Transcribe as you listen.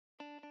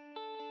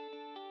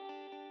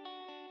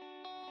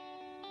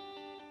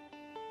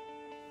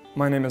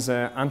My name is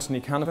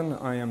Anthony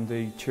Canavan. I am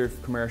the Chief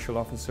Commercial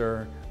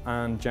Officer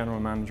and General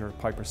Manager of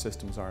Piper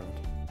Systems Ireland.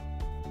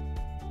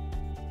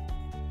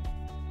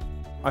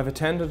 I've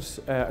attended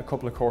a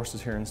couple of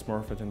courses here in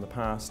Smurfit in the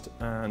past,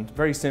 and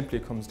very simply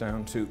it comes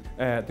down to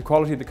the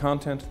quality of the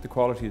content, the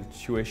quality of the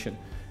tuition,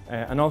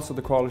 and also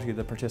the quality of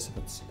the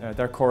participants.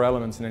 They're core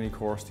elements in any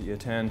course that you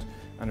attend,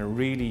 and it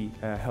really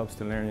helps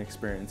the learning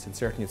experience. And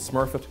certainly at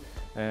Smurfit,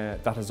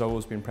 that has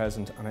always been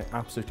present, and I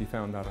absolutely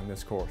found that on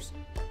this course.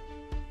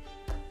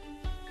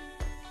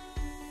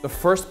 The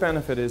first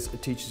benefit is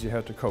it teaches you how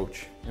to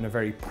coach in a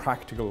very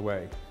practical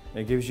way.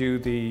 It gives you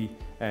the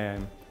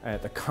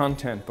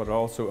content, but it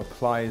also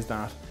applies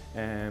that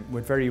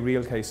with very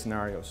real case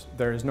scenarios.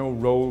 There is no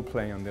role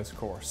play on this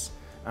course,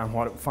 and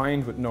what I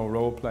find with no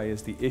role play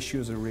is the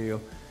issues are real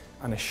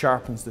and it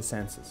sharpens the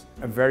senses.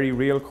 A very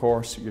real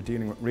course, you're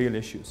dealing with real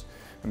issues,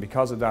 and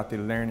because of that the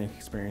learning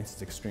experience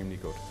is extremely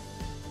good.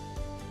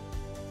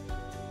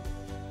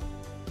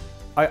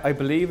 I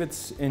believe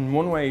it's in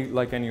one way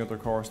like any other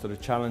course, that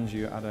it challenges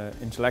you at an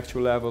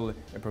intellectual level,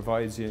 it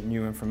provides you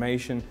new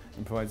information,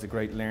 it provides a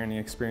great learning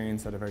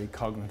experience at a very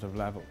cognitive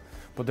level.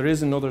 But there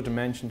is another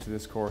dimension to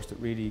this course that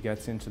really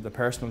gets into the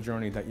personal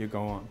journey that you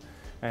go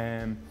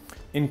on.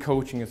 In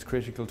coaching, it's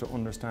critical to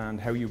understand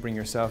how you bring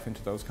yourself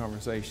into those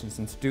conversations,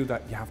 and to do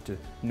that you have to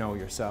know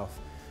yourself.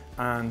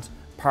 And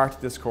part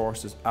of this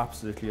course is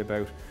absolutely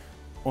about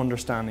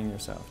understanding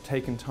yourself,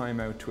 taking time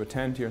out to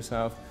attend to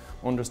yourself,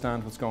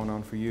 understand what's going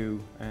on for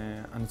you,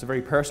 and it's a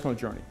very personal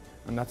journey,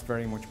 and that's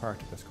very much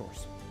part of this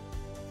course.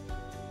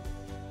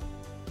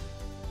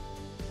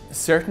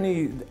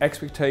 Certainly the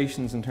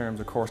expectations in terms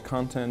of course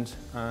content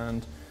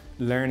and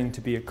learning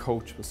to be a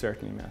coach was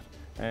certainly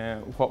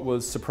met. What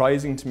was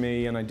surprising to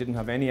me, and I didn't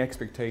have any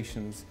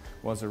expectations,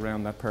 was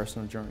around that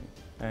personal journey,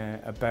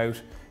 about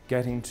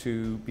getting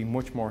to be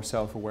much more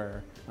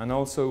self-aware, and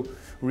also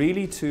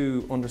really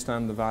to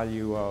understand the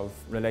value of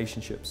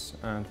relationships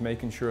and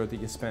making sure that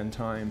you spend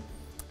time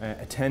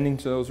attending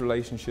to those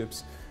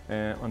relationships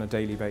on a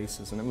daily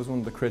basis. And it was one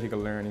of the critical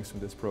learnings from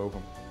this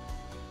program.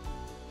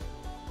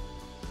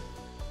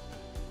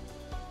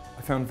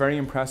 I found very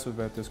impressive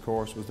about this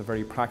course was the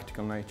very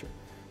practical nature.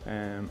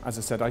 As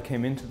I said, I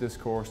came into this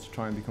course to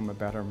try and become a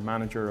better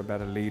manager, a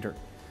better leader.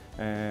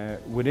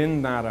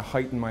 Within that, I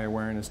heightened my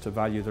awareness to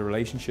value the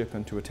relationship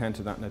and to attend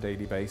to that on a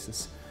daily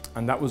basis.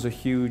 And that was a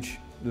huge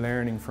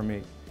learning for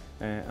me,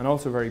 and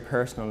also very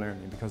personal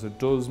learning, because it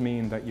does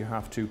mean that you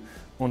have to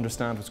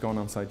understand what's going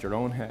on inside your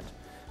own head,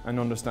 and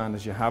understand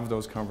as you have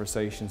those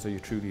conversations, are you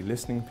truly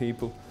listening to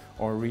people,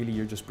 or really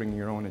you're just bringing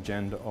your own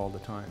agenda all the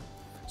time.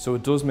 So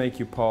it does make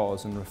you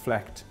pause and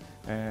reflect,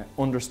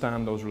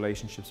 understand those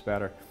relationships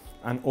better,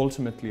 and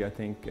ultimately I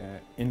think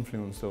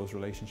influence those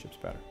relationships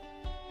better.